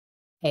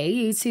Hey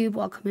YouTube,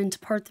 welcome into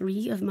part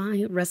 3 of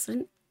my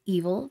Resident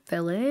Evil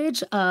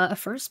Village. A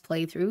first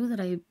playthrough that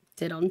I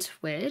did on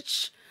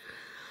Twitch.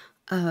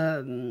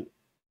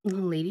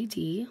 Lady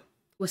D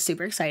was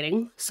super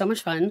exciting, so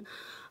much fun.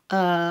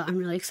 I'm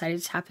really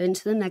excited to tap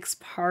into the next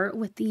part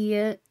with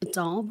the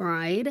doll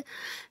bride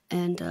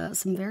and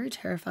some very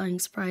terrifying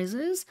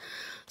surprises.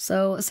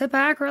 So sit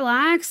back,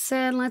 relax,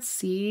 and let's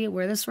see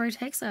where the story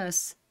takes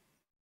us.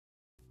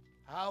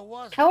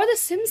 How are the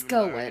Sims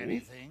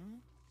going?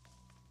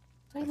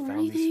 I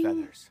found these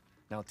feathers.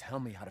 Now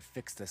tell me how to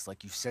fix this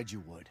like you said you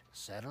would.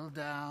 Settle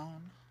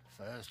down.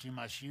 First, you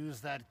must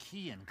use that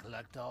key and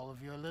collect all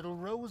of your little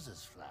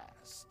roses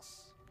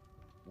flasks.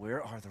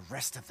 Where are the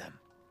rest of them?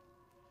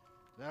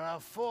 There are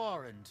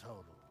 4 in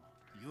total.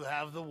 You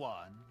have the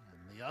one,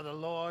 and the other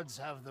lords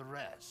have the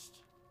rest.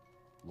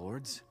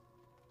 Lords?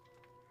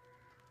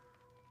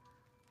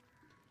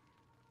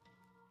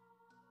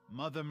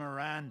 Mother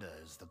Miranda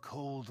is the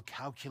cold,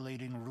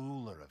 calculating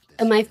ruler of this.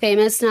 Am I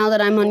famous now that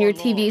I'm on your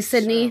TV, lords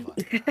Sydney?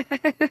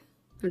 serve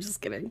I'm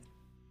just kidding.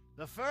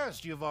 The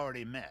first you've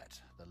already met,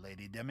 the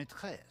Lady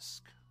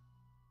Dimitrescu.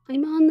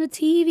 I'm on the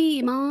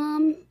TV,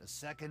 Mom. The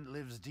second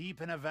lives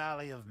deep in a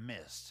valley of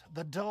mist,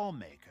 the doll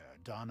maker,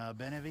 Donna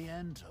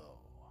Beneviento.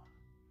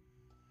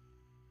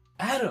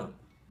 Adam!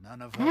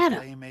 None of her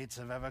playmates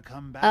have ever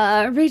come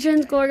back.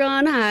 Regent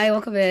Gorgon, hi,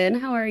 welcome in.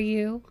 How are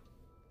you?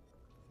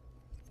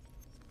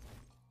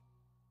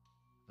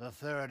 The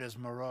third is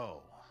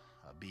Moreau,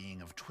 a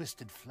being of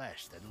twisted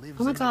flesh that lives.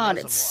 Oh my in the god,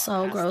 reservoir it's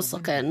so past gross the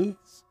looking.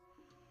 windmills.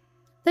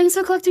 Thanks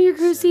for collecting your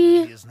Certainly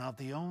cruci. He is not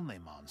the only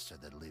monster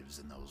that lives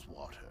in those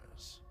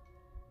waters.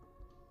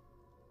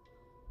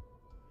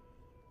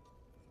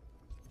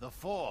 The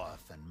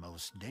fourth and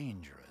most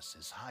dangerous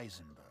is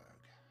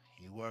Heisenberg.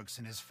 He works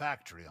in his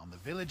factory on the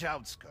village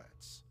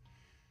outskirts.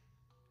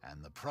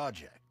 And the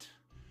project.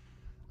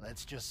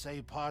 Let's just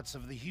say parts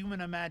of the human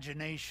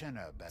imagination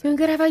are better. Doing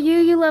good, how about you?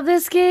 You love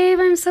this game?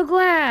 I'm so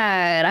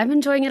glad. I'm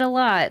enjoying it a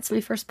lot. It's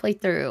my first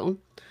playthrough.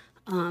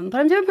 But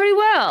I'm doing pretty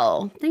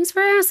well. Thanks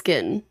for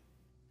asking.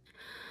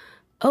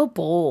 Oh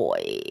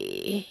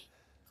boy.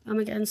 Come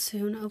again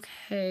soon,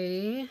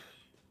 okay.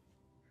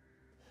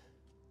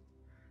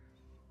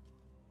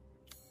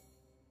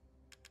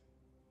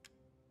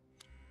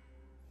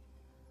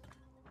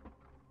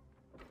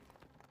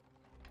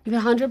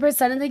 You're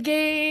 100% in the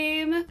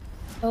game.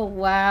 Oh,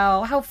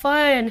 wow. How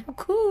fun. How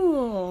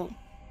cool.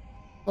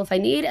 Well, if I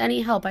need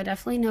any help, I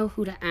definitely know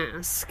who to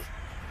ask.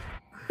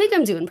 I think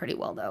I'm doing pretty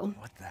well, though.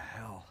 What the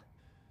hell?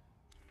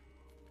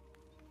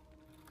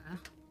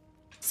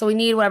 So we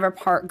need whatever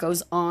part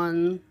goes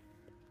on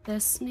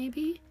this,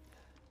 maybe?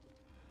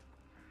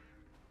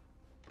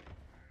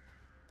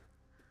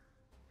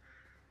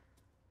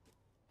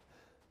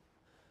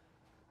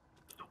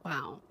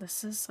 Wow,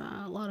 this is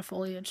a lot of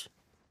foliage.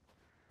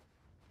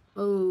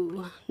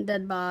 Oh,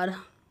 dead bod.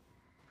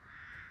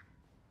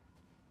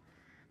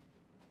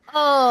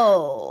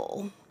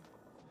 Oh.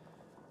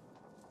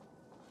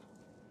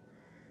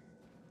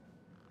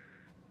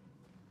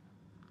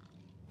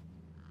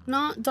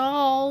 Not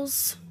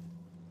dolls.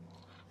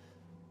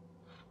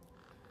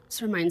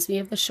 This reminds me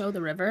of the show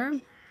The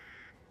River.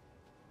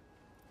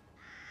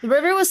 The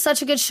River was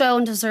such a good show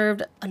and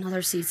deserved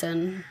another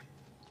season.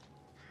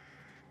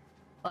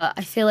 But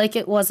I feel like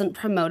it wasn't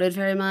promoted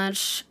very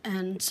much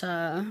and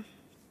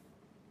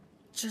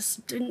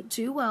just didn't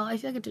do well. I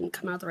feel like it didn't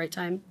come out at the right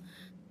time.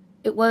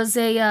 It was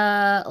a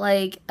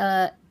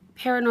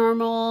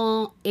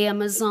paranormal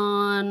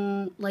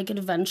Amazon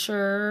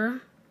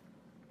adventure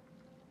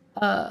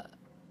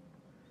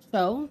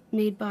show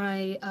made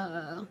by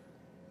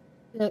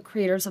the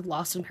creators of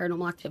Lost and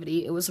Paranormal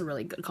Activity. It was a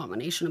really good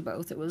combination of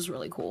both. It was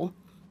really cool.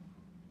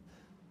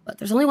 But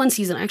there's only one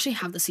season. I actually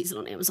have the season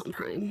on Amazon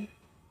Prime.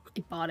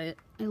 I bought it.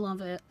 I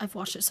love it. I've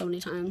watched it so many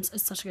times.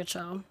 It's such a good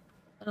show.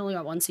 It only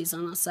got one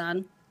season. That's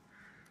sad.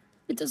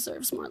 It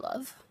deserves more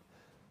love.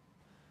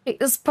 Wait,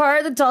 this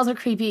part, the dolls are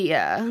creepy.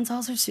 Yeah, the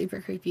dolls are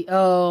super creepy.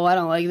 Oh, I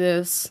don't like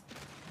this.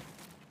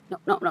 No,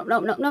 no, no, no,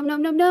 no, no, no,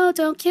 no, no.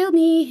 Don't kill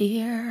me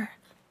here.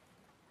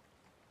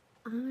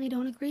 I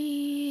don't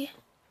agree.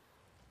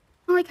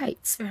 I like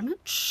heights very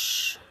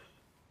much.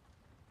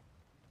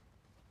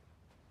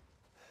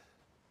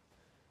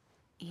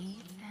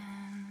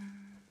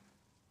 Ethan.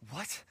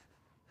 What?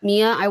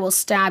 Mia, I will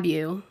stab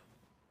you.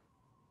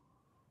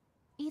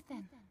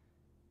 Ethan,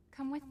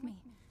 come with me.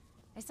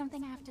 There's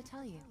something I have to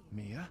tell you.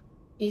 Mia?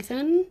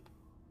 Ethan?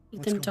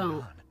 What's Ethan, going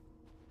don't. on?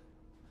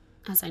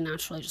 As I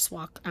naturally just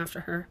walk after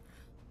her.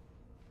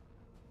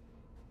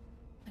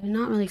 I did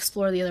not really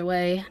explore the other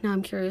way. Now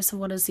I'm curious of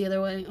what is the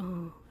other way. Oh, I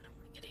don't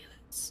like any of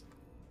this.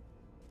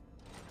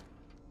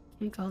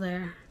 Can't go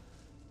there.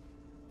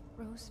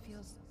 Rose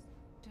feels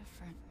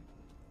different.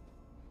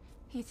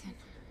 Ethan,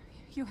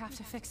 you have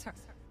to fix her.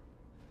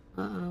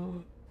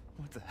 Uh-oh.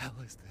 What the hell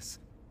is this?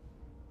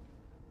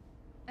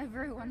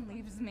 Everyone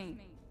leaves me.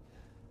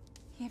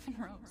 Even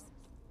Rose.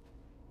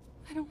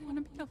 I don't want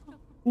to be alone.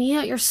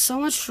 Mia, you're so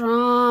much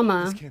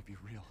drama. This can't be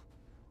real.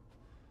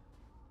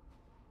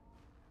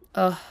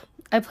 Ugh.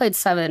 I played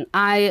 7.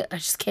 I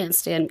just can't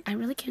stand. I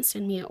really can't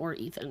stand Mia or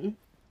Ethan.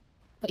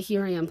 But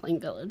here I am playing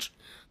Village.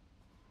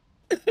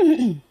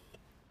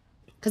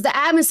 Because the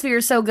atmosphere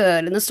is so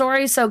good and the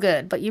story is so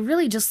good, but you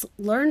really just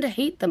learn to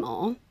hate them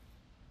all.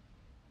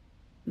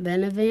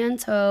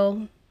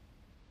 Benevento.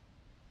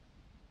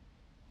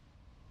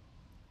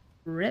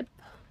 Rip.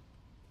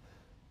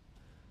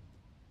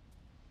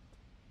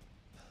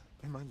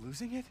 Am I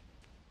losing it?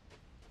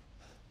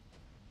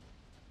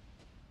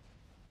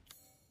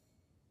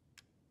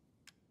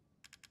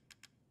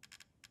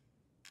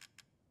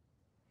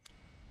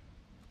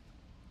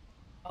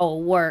 Oh,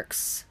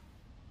 works.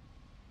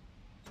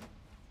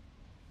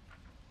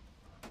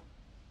 That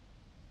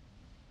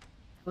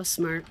was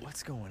smart.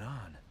 What's going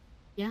on?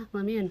 Yeah,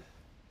 let me in. I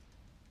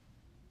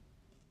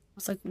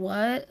was like,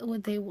 what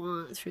would they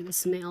want through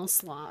this mail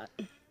slot?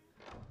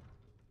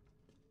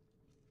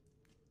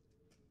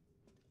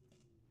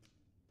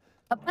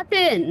 A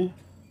button!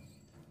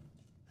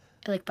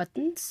 I like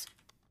buttons.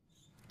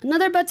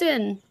 Another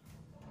button!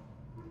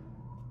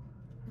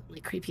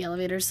 Like creepy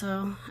elevators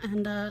though.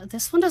 And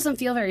this one doesn't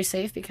feel very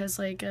safe because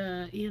like,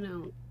 you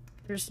know,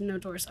 there's no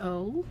doors.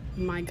 Oh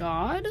my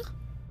god.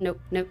 Nope,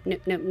 nope,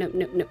 nope, nope, nope,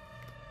 nope, nope.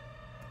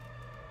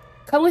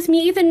 Come with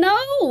me, Ethan,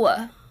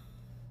 no!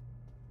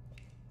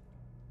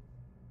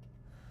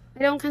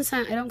 I don't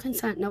consent, I don't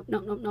consent. Nope,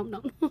 nope, nope, nope,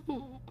 nope.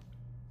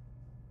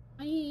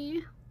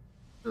 Bye.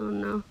 Oh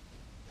no.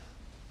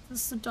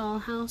 This is the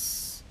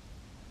dollhouse.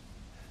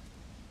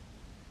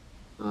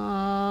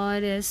 Oh,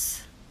 it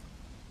is.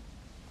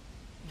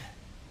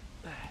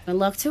 Good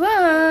luck to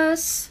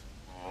us.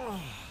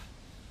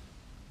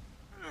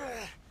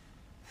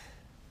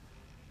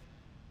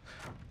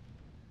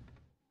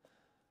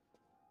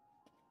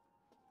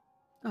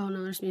 Oh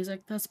no, there's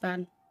music. That's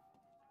bad.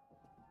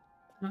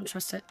 I don't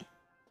trust it.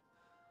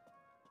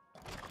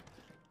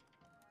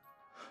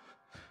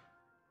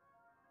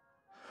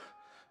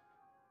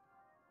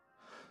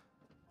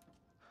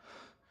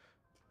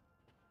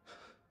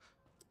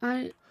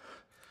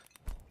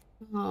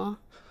 Oh.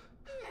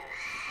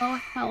 Oh,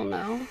 hell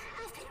no.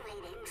 I've been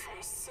waiting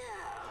for so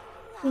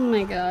Oh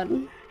my god.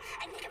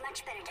 I'd make a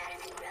much better daughter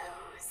than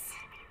Rose.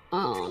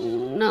 Oh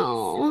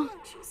no. Won't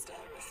you stay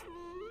with me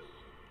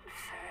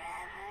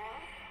forever?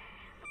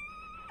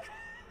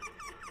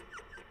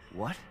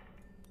 What?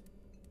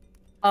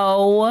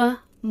 Oh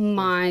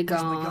my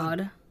Where's my god.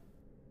 gun?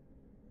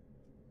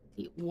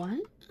 Wait, what?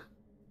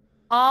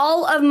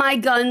 All of my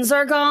guns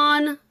are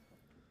gone?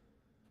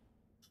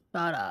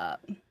 Shut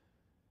up.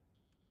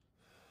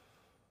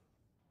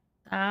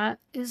 That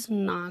is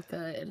not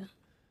good.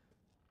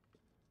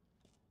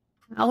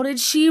 How did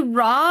she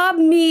rob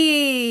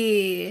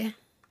me?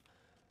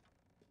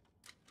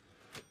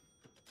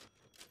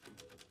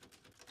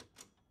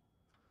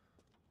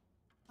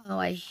 Oh,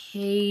 I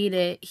hate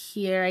it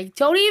here. I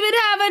don't even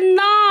have a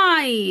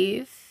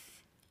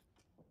knife.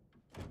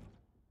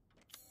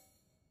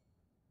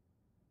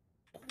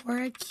 Or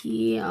a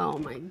key. Oh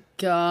my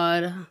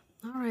god.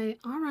 All right,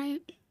 all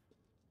right.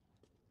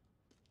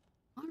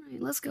 All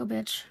right, let's go,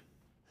 bitch.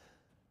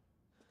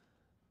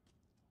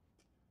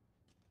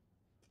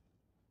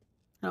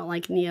 I don't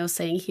like Neo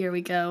saying, here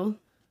we go.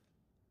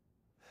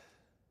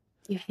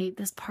 You hate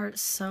this part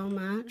so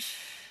much.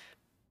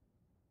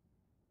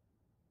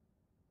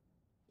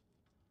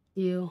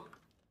 You.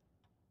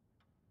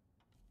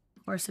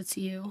 Of course it's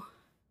you.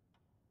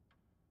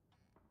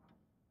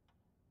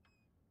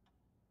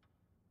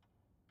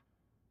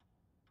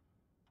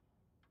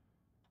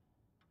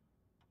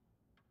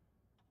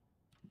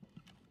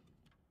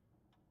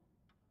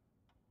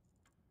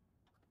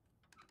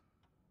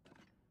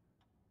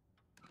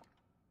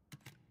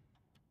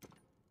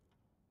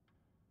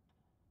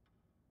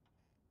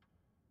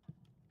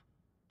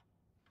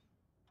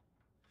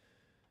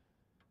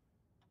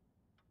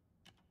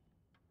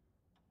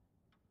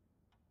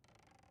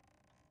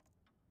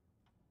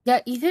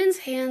 Yeah, Ethan's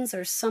hands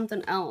are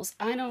something else.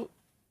 I don't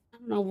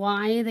know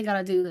why they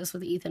gotta do this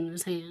with Ethan in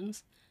his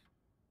hands.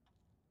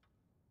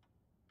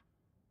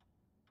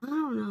 I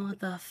don't know what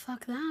the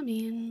fuck that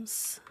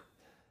means.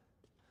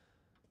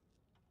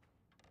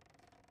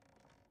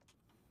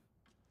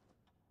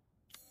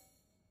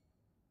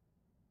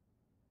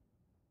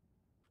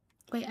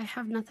 Wait, I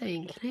have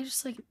nothing. Can I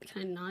just, like,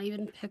 can I not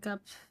even pick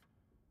up?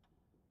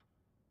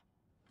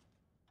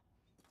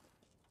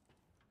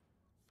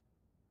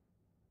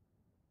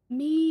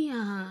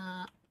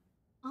 Mia.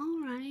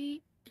 All right.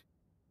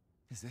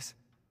 Is this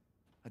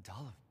a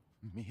doll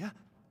of Mia?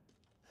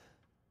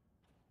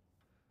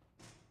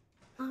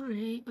 All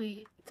right.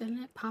 Wait,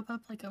 didn't it pop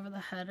up, like, over the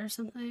head or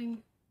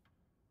something?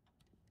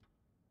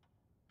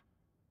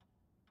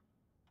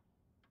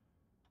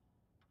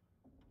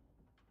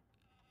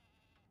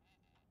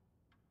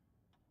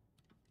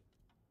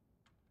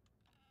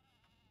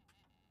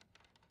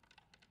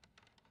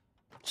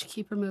 She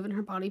keep removing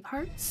her body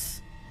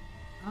parts?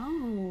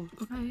 Oh,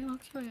 okay,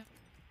 okay.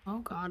 Oh,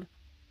 God.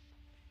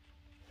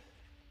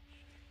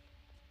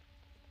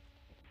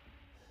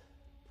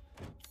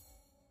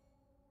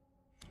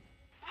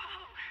 Whoa!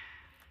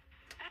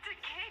 That's a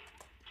cake!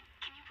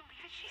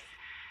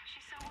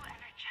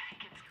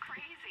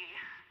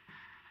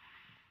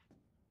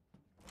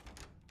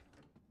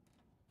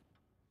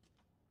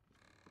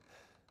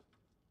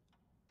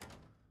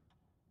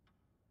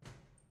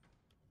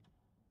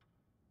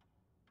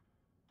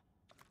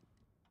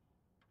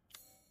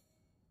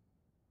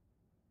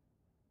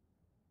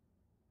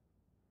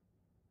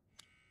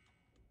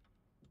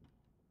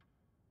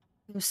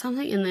 There's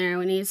something in there.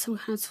 We need some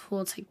kind of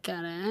tool to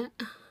get it.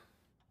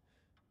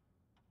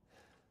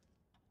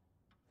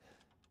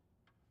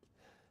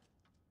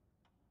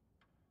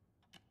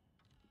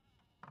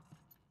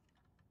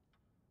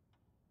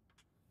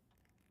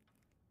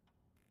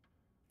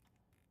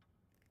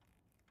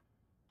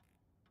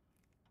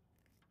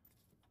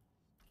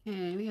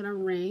 Okay, we got a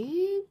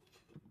ring.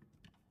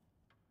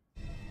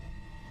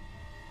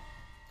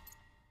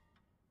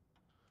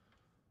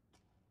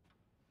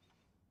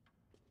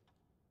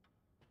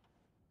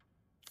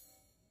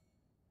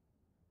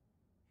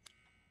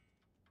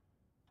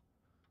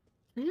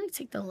 Can I like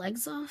take the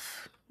legs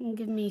off and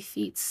give me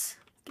feet?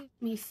 Give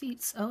me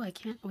feet. Oh, I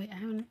can't. Wait, I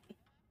haven't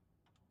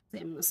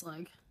examined this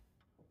leg.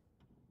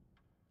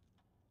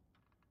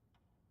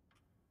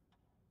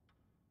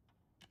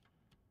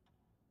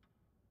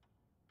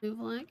 Move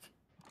leg.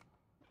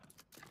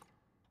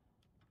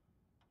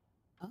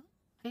 Oh,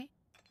 okay.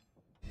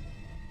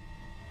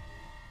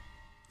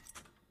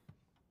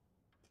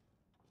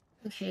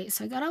 Okay,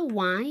 so I got a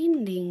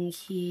winding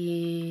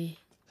key.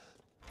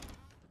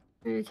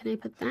 Where can I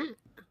put that?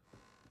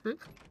 Huh?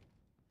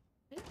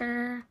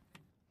 There.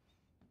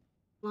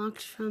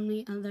 Locked from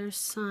the other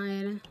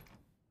side.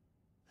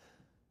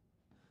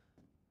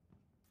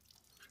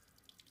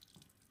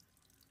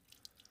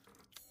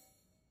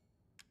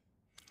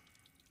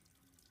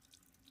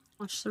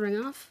 Wash the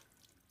ring off.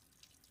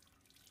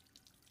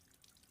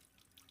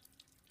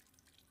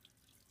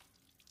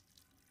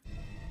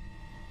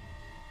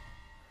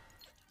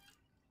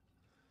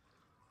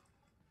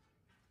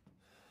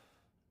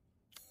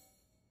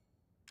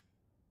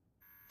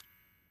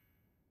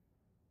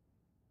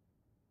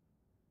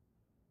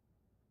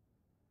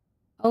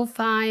 Oh,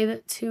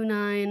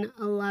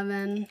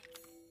 052911.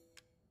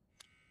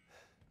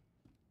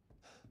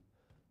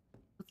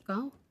 Let's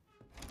go.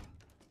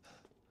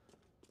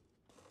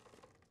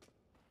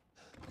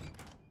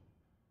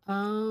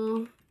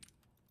 Oh,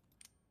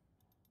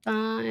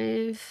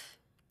 5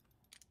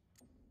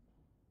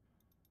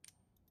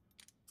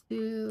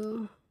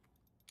 2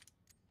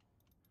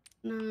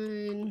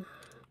 9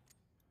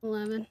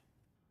 11.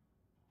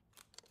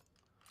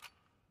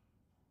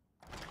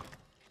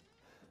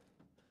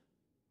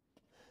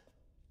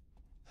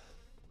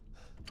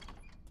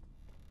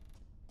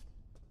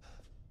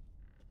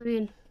 I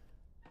mean,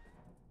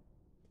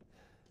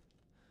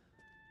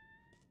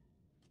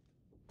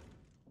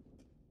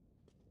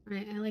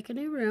 alright, I like a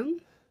new room.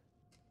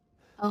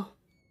 Oh,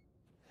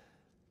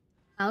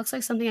 that looks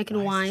like something I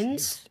can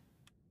wind.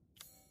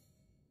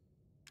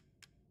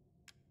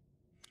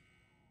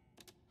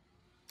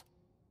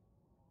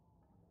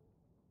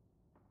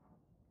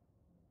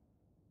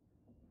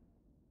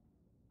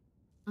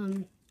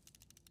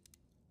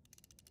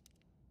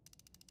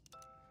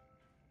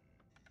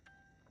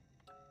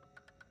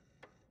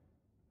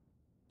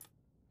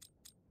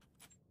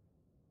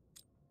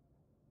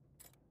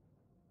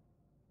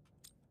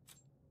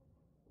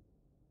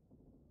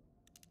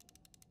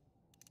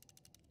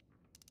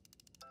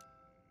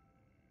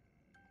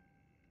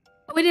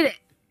 Oh, we did it!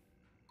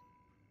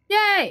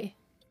 Yay!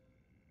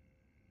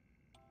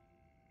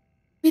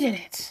 We did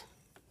it.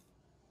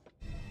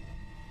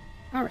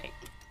 All right.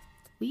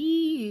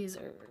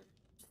 Tweezer.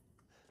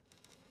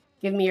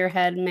 Give me your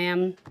head,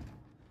 ma'am.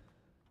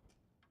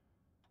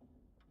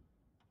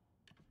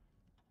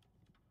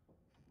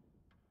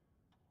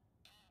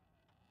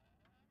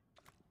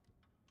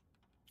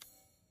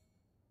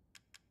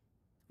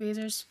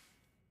 Tweezers.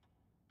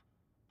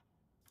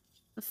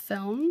 The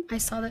film. I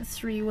saw that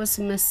 3 was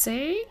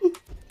missing.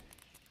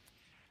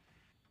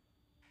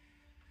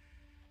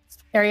 This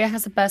area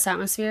has the best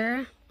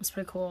atmosphere. That's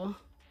pretty cool.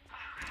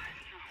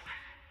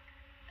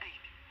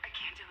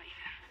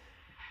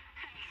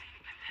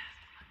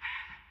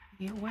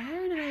 Yeah,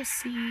 where did I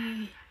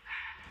see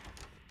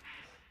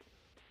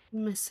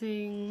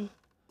missing?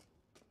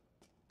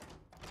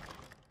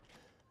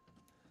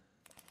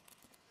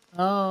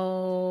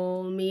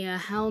 Oh, Mia,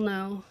 hell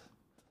no.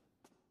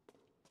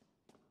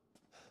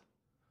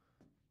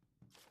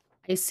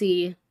 I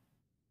see.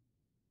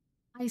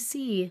 I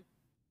see.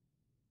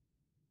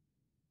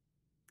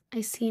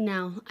 I see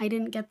now. I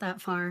didn't get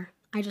that far.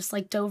 I just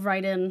like dove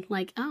right in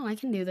like, oh, I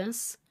can do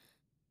this.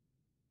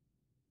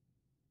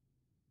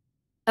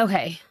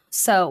 Okay,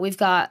 so we've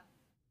got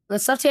the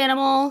stuffed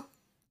animal,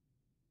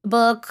 the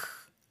book,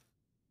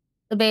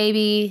 the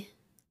baby,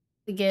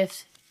 the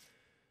gift.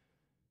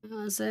 What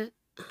was it?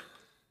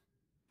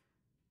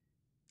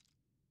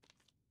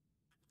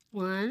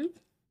 1.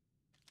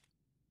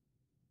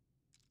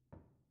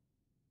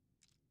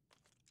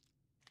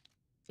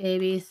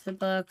 Baby, the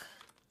book.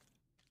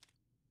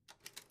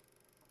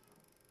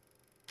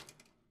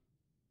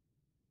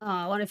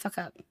 Oh, what did I fuck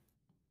up?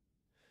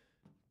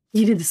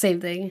 You did the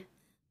same thing.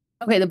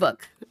 Okay, the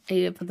book. I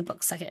need to put the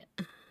book second.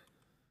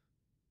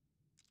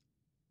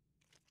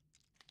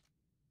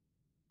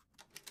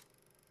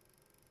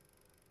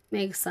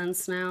 Makes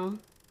sense now.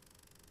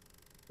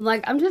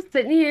 Like, I'm just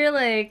sitting here,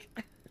 like,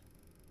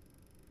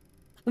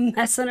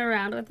 messing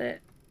around with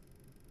it.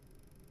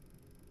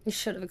 I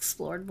should have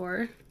explored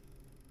more.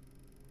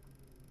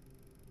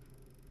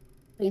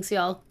 Thanks,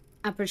 y'all.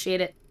 I appreciate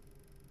it.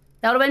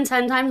 That would have been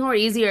 10 times more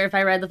easier if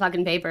I read the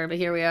fucking paper, but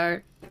here we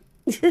are.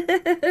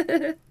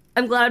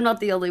 I'm glad I'm not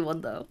the only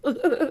one, though.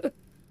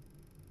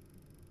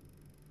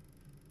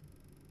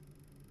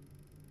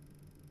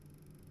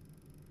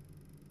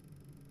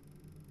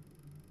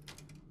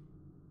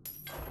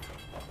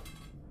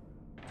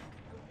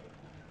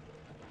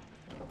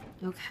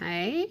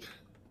 Okay.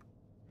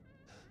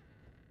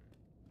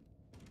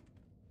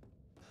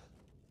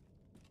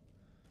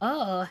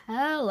 Oh,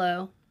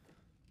 hello.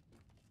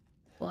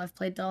 Well, I've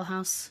played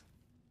Dollhouse.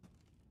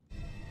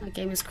 That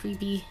game is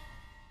creepy.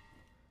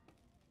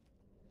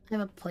 I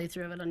have a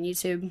playthrough of it on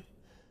YouTube.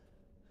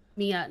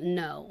 Mia,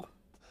 no.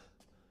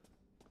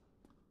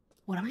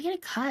 What am I gonna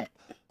cut?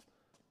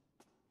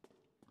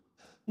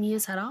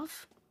 Mia's head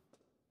off?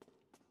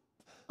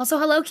 Also,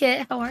 hello,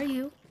 Kit. How are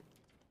you?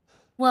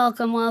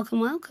 Welcome,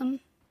 welcome, welcome.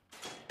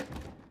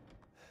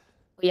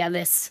 Oh, yeah,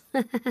 this.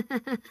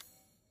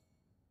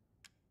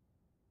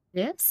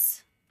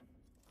 This?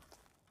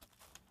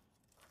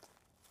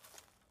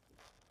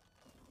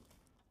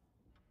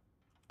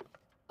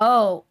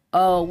 Oh,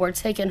 we're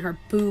taking her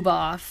boob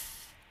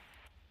off.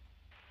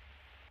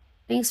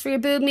 Thanks for your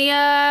boob,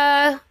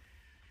 Mia.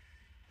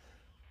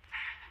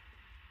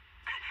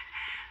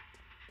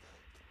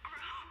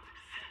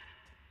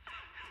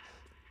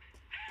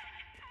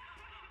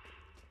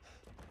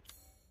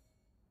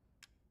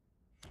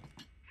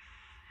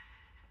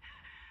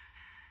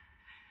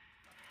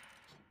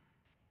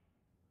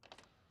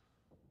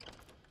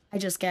 I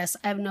just guess.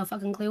 I have no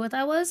fucking clue what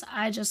that was.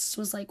 I just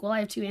was like, well, I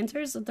have 2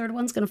 answers. The third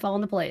one's gonna fall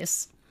into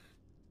place.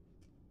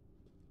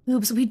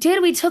 Boobs. We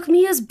did. We took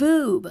Mia's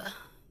boob.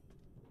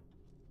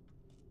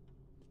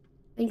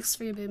 Thanks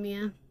for your boob,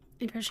 Mia.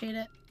 I appreciate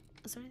it.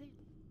 Is there anything?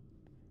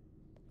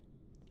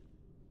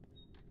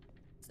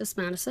 Is this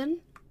Madison?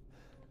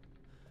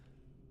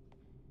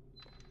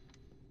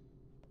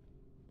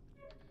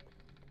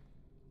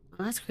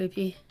 Oh, that's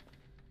creepy.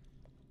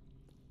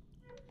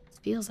 This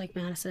feels like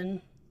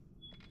Madison.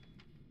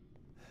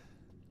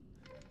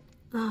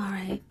 All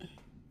right.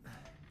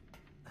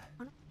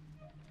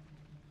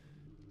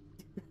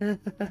 My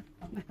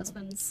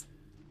husband's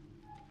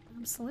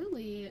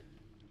absolutely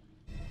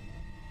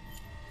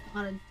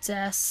on a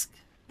desk.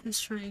 He's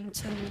trying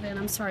to move in.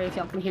 I'm sorry if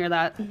y'all can hear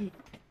that.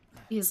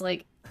 He's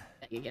like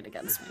banging it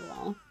against my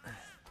wall.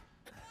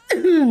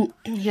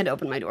 He had to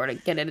open my door to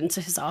get it into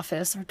his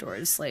office. Our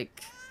doors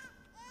like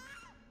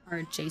are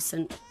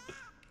adjacent,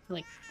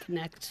 like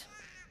connect.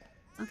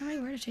 Is that the right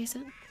word,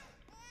 adjacent?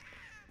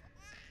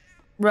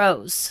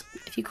 Rose,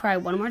 if you cry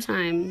one more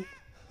time,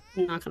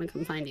 I'm not gonna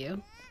come find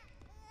you.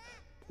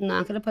 I'm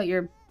not gonna put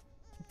your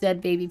dead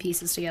baby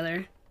pieces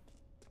together.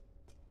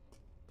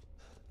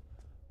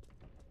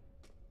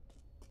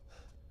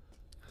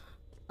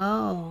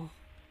 Oh.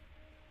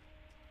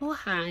 Oh,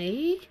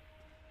 hi.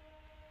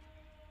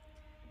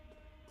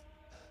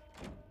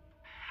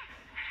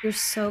 You're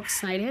so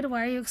excited?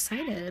 Why are you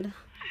excited?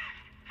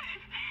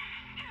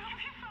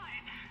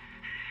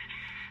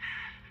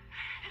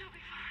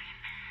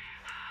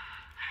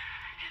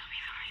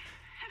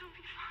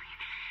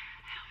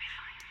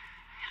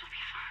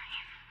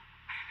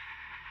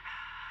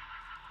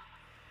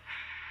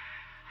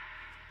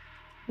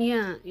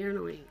 Yeah, you're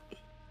annoying.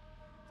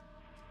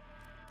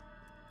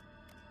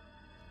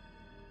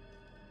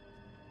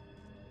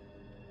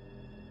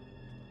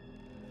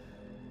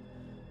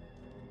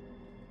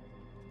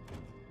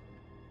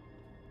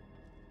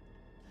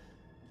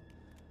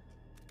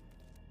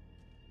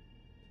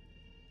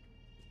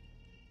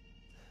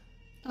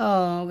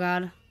 Oh,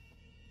 God.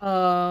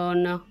 Oh,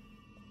 no.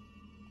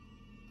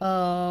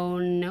 Oh,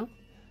 no.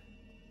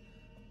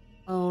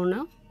 Oh,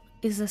 no.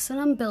 Is this an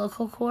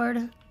umbilical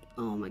cord?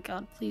 Oh, my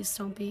God. Please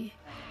don't be.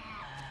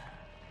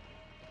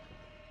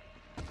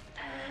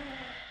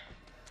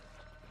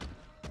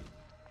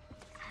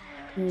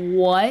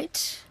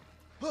 What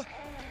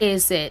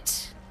is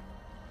it?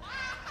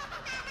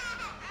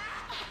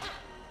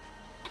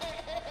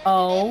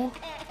 Oh.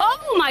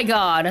 Oh, my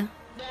God.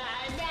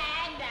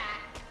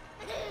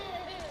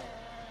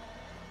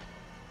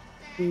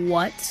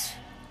 What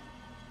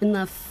in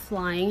the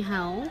flying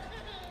hell?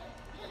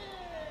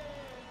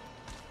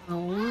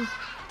 Oh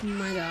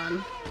my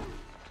God.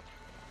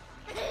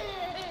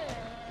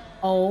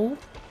 Oh.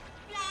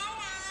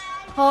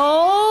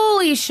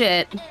 Holy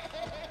shit.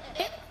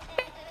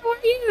 Who are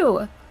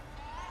you?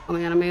 Oh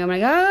my God, oh my God, oh my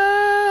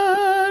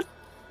God.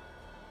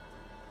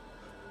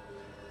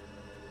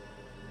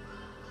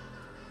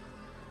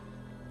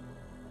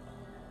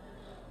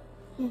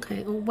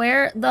 Okay,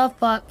 where the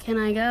fuck can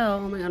I go?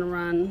 Oh my God,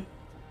 run.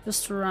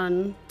 Just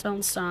run.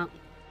 Don't stop.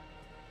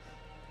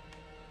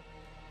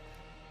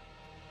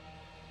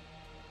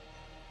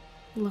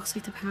 Looks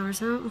like the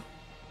power's out.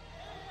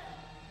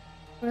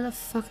 Where the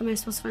fuck am I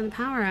supposed to find the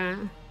power at?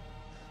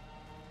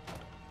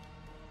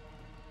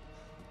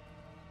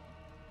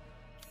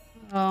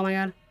 Oh my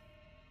God.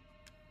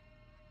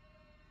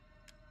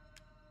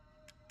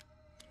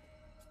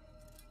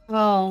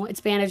 Oh,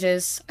 it's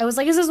bandages. I was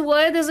like, is this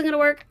wood? This isn't gonna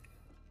work.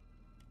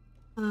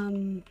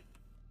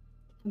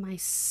 Am I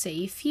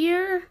safe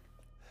here?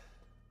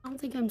 I don't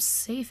think I'm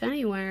safe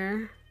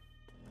anywhere.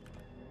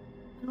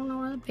 I don't know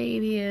where the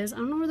baby is. I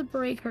don't know where the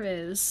breaker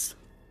is.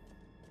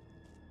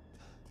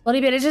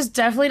 Bloody Bandage is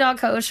definitely not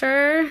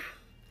kosher.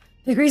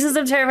 The reasons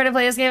I'm terrified to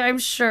play this game, I'm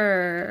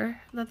sure.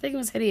 That thing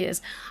was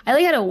hideous. I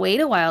like had to wait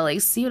a while,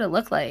 like see what it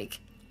looked like.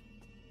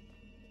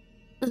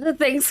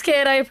 Thanks,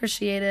 kid. I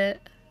appreciate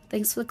it.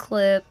 Thanks for the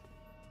clip.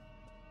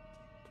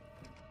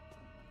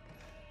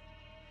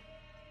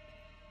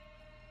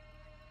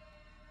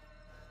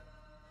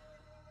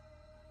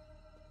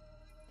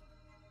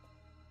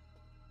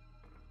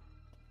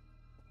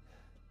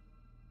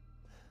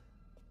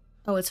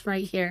 Oh, it's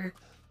right here.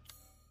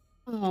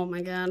 Oh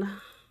my god.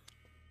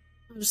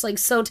 I'm just like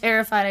so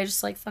terrified. I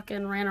just like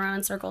fucking ran around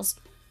in circles.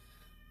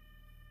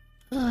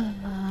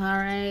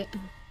 Alright.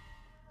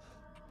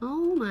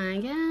 Oh my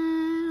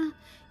god.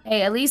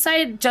 Hey, at least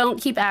I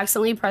don't keep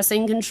accidentally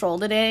pressing control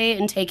today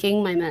and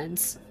taking my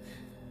meds.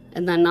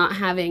 And then not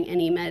having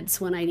any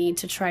meds when I need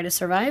to try to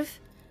survive.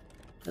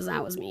 Because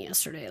that was me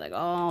yesterday, like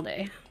all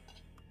day.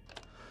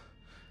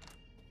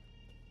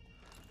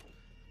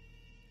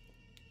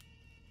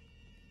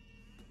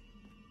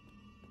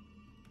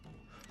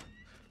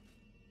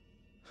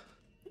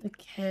 The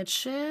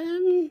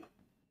kitchen.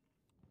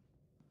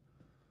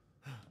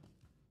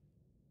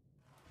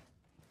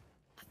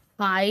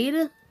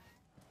 Hide.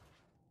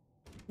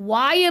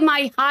 Why am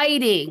I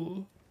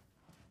hiding?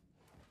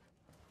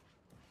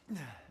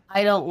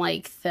 I don't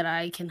like that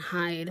I can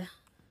hide.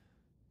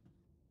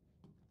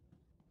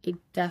 I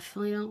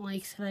definitely don't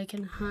like that I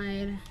can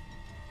hide.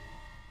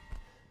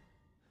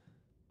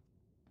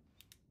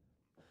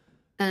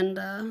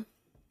 And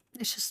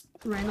it's just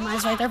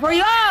randomized right there for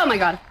you. Oh my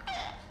god.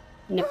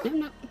 Nope, nope,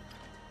 nope.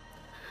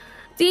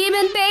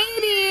 Demon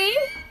baby!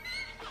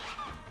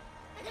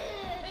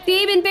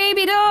 Demon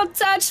baby, don't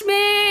touch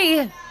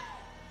me!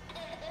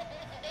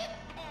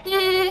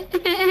 I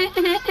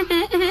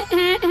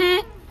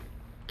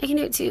can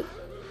do it too.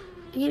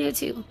 I can do it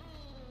too.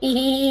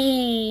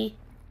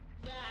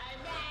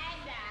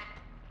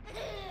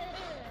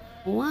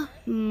 Oh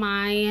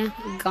my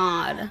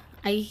god.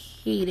 I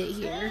hate it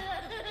here.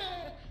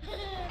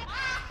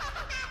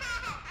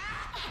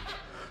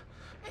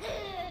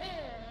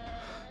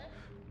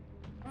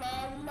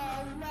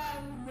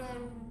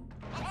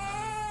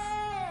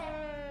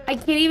 I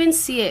can't even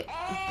see it.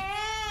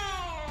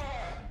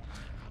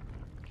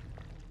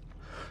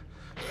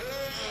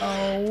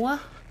 Oh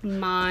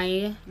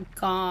my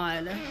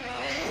god.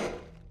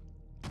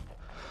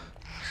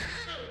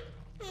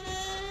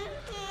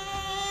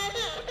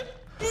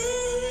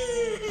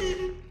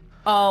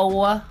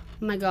 Oh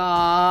my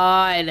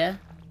god.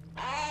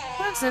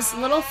 What is this?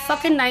 Little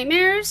fucking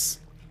nightmares?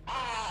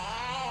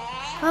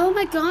 Oh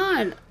my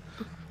god.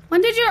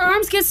 When did your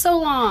arms get so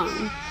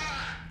long?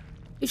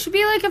 You should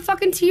be like a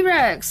fucking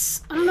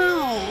T-Rex. I don't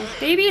know.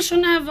 Baby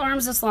shouldn't have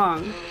arms this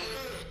long.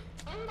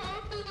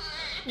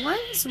 What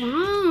is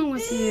wrong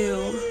with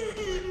you?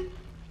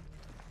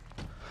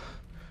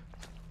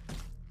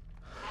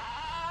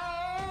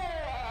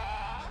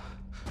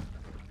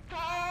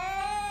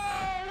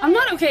 I'm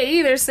not okay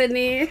either,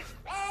 Sydney.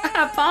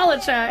 I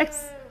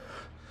apologize.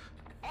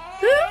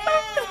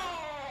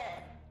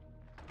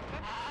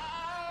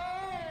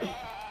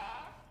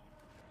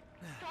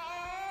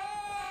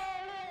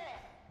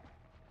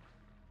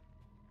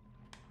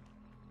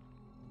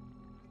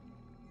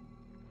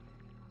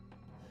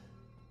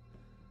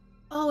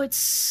 Oh, it's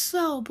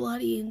so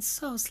bloody and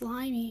so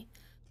slimy.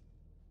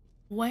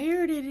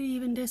 Where did it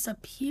even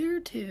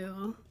disappear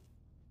to?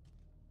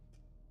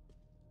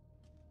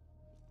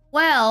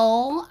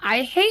 Well,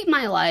 I hate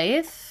my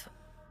life.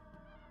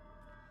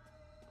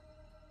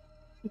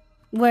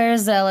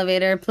 Where's the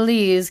elevator?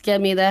 Please get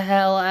me the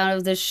hell out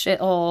of this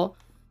shithole.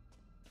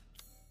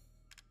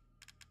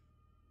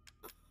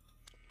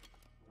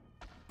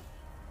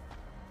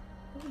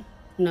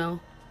 No.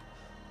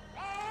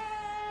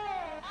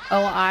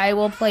 Oh, I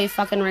will play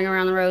fucking Ring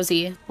Around the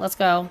Rosie. Let's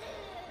go.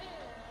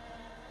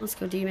 Let's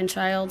go, demon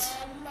child.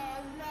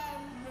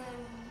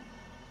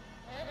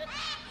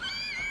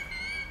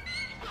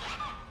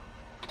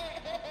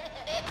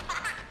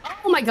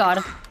 Oh my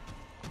god.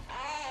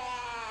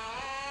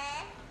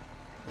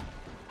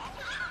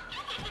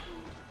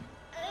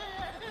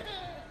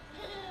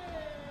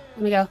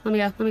 Let me go, let me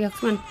go, let me go.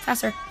 Come on,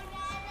 faster.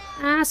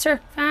 Faster,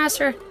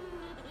 faster.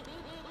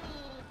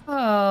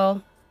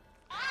 Oh.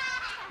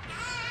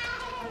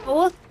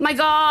 Oh my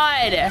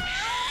god!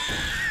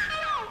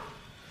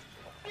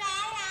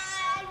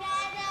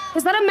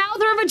 Is that a mouth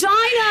or a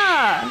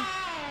vagina?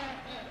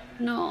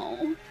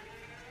 No.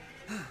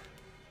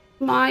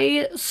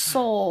 My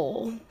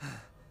soul.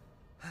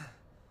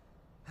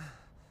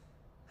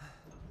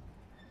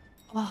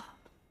 Oh,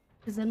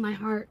 is in my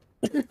heart.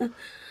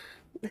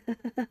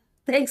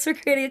 Thanks for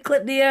creating a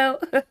clip, Neo.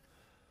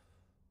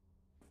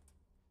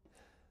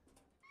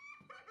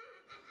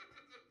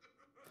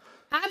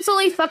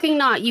 Absolutely fucking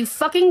not. You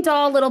fucking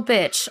doll little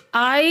bitch.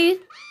 I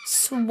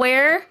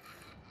swear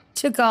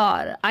to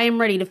God, I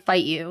am ready to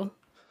fight you.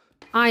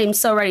 I am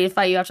so ready to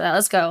fight you after that.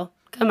 Let's go.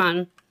 Come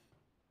on.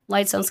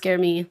 Lights don't scare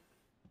me.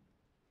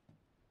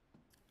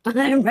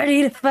 I'm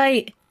ready to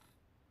fight.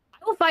 I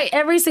will fight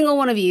every single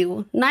one of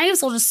you.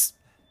 Knives will just...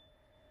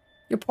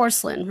 You're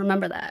porcelain.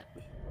 Remember that.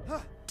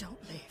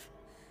 Don't leave.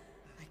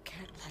 I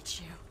can't let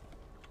you.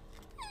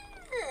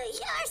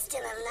 You're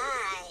still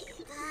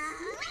alive,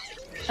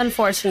 huh?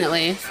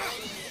 Unfortunately.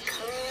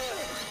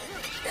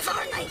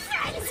 Before my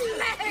friends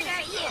murder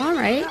you. All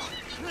right.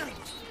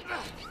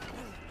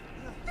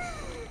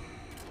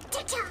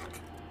 TikTok.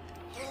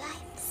 Your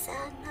life's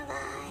on the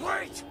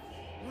line. Wait!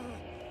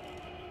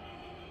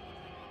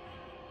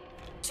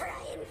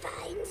 Try and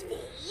find me.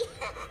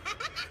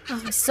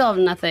 Oh, I still have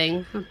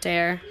nothing. How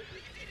dare.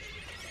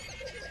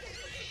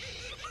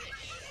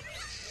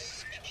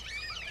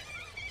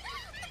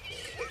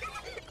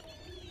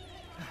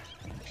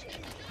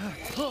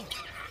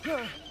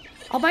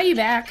 I'll buy you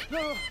back.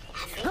 Everything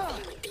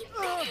would be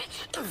better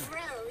if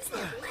Rose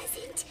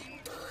wasn't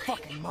born.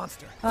 Fucking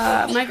monster.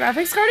 My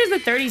graphics card is a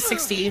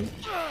 3060.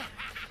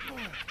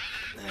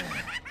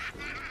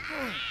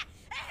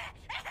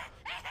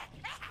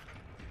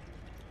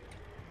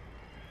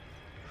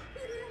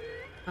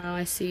 Oh,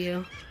 I see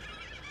you.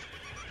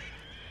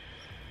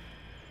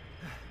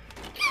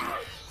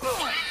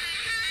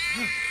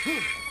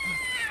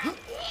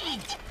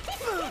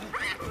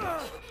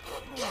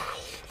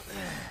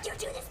 You'll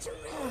do this to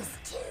Rose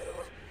too.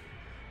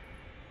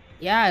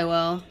 Yeah, I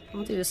will.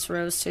 I'll do this to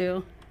Rose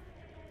too.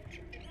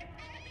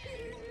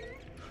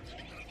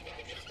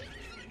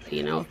 But,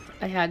 you know,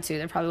 if I had to,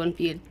 there probably wouldn't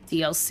be a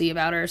DLC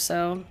about her,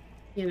 so,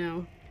 you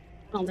know,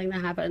 I don't think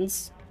that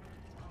happens.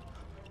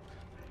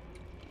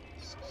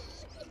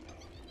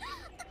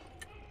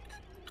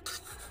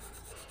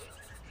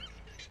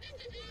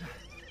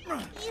 You're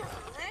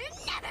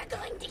never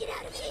going to get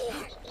out of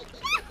here.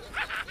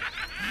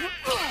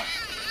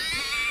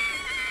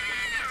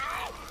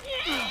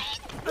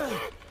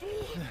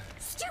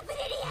 Stupid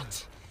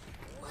idiot!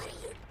 What are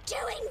you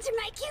doing to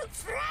my cute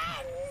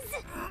friends?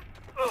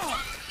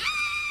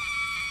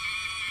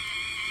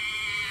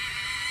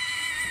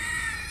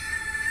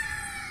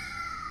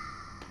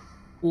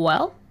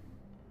 Well?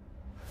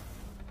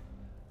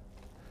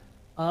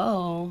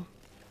 Oh.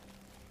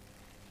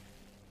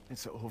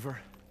 It's over.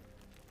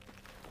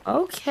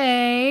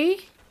 Okay.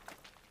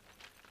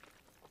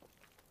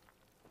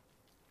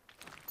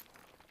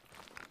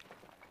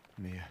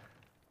 Mia.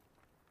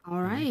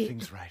 All right.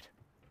 Everything's right.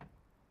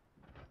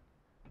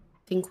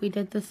 Think we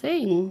did the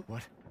thing.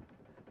 What?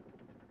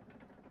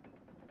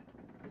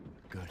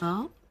 Good.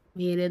 Oh,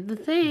 we did the We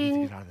need to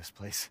thing. get out of this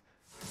place.